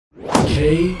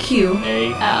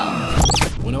KQAL,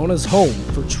 Winona's home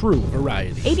for true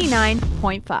variety.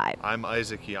 89.5. I'm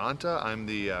Issac Yanta. I'm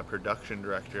the production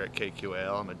director at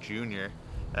KQAL. I'm a junior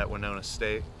at Winona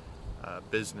State,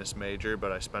 business major,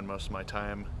 but I spend most of my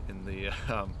time in the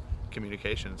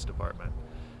communications department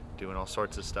doing all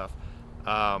sorts of stuff.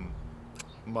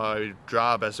 My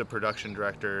job as a production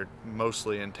director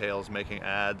mostly entails making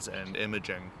ads and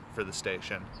imaging for the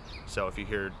station. So if you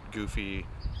hear goofy,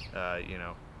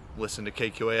 listen to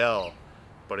KQAL,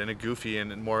 but in a goofy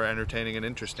and more entertaining and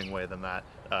interesting way than that.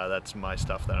 That's my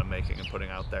stuff that I'm making and putting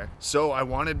out there. So I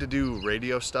wanted to do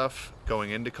radio stuff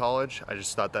going into college. I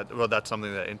just thought that, well, that's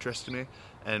something that interested me.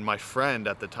 And my friend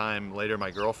at the time, later my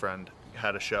girlfriend,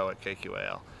 had a show at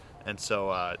KQAL. And so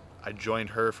I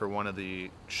joined her for one of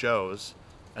the shows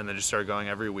and then just started going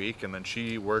every week. And then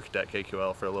she worked at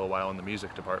KQAL for a little while in the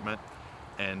music department.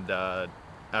 And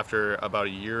after about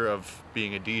a year of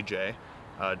being a DJ,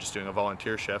 just doing a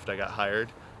volunteer shift, I got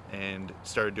hired and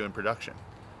started doing production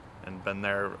and been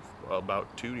there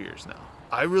about 2 years now.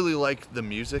 I really like the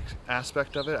music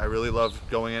aspect of it. I really love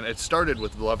going in. It started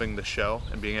with loving the show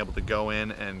and being able to go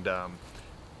in and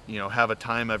have a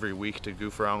time every week to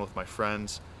goof around with my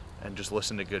friends and just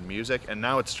listen to good music. And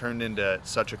now it's turned into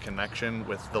such a connection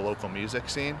with the local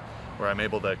music scene where I'm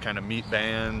able to kind of meet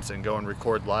bands and go and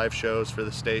record live shows for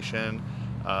the station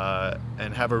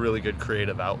and have a really good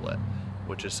creative outlet,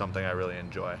 which is something I really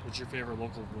enjoy. What's your favorite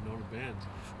local Winona band?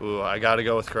 Ooh, I gotta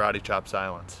go with Karate Chop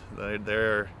Silence.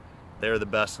 They're the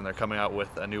best, and they're coming out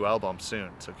with a new album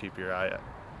soon. So keep your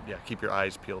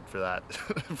eyes peeled for that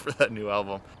for that new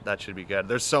album. That should be good.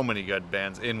 There's so many good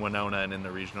bands in Winona and in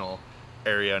the regional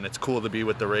area, and it's cool to be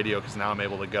with the radio because now I'm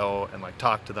able to go and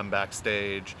talk to them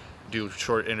backstage, do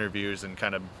short interviews, and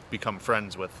kind of become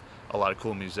friends with a lot of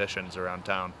cool musicians around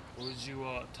town. What would you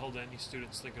tell to any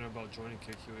students thinking about joining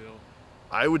KQAL?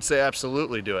 I would say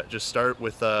absolutely do it. Just start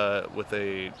with a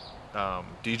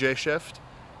DJ shift.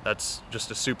 That's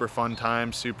just a super fun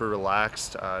time, super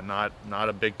relaxed, not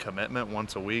a big commitment.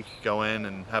 Once a week, go in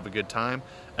and have a good time.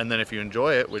 And then if you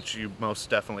enjoy it, which you most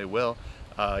definitely will,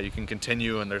 you can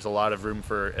continue, and there's a lot of room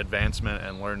for advancement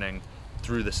and learning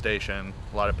through the station,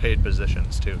 a lot of paid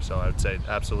positions too. So I would say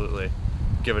absolutely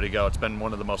give it a go. It's been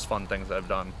one of the most fun things I've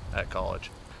done at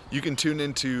college. You can tune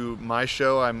into my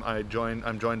show. I'm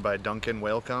joined by Duncan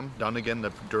Whalecombe, Dunnigan,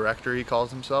 the director he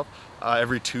calls himself,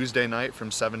 every Tuesday night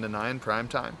from 7 to 9 prime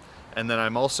time. And then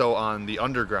I'm also on The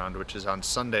Underground, which is on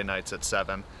Sunday nights at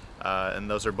 7. And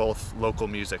those are both local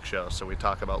music shows. So we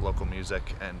talk about local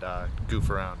music and goof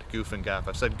around, goof and gaff.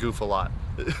 I've said goof a lot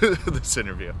this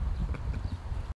interview.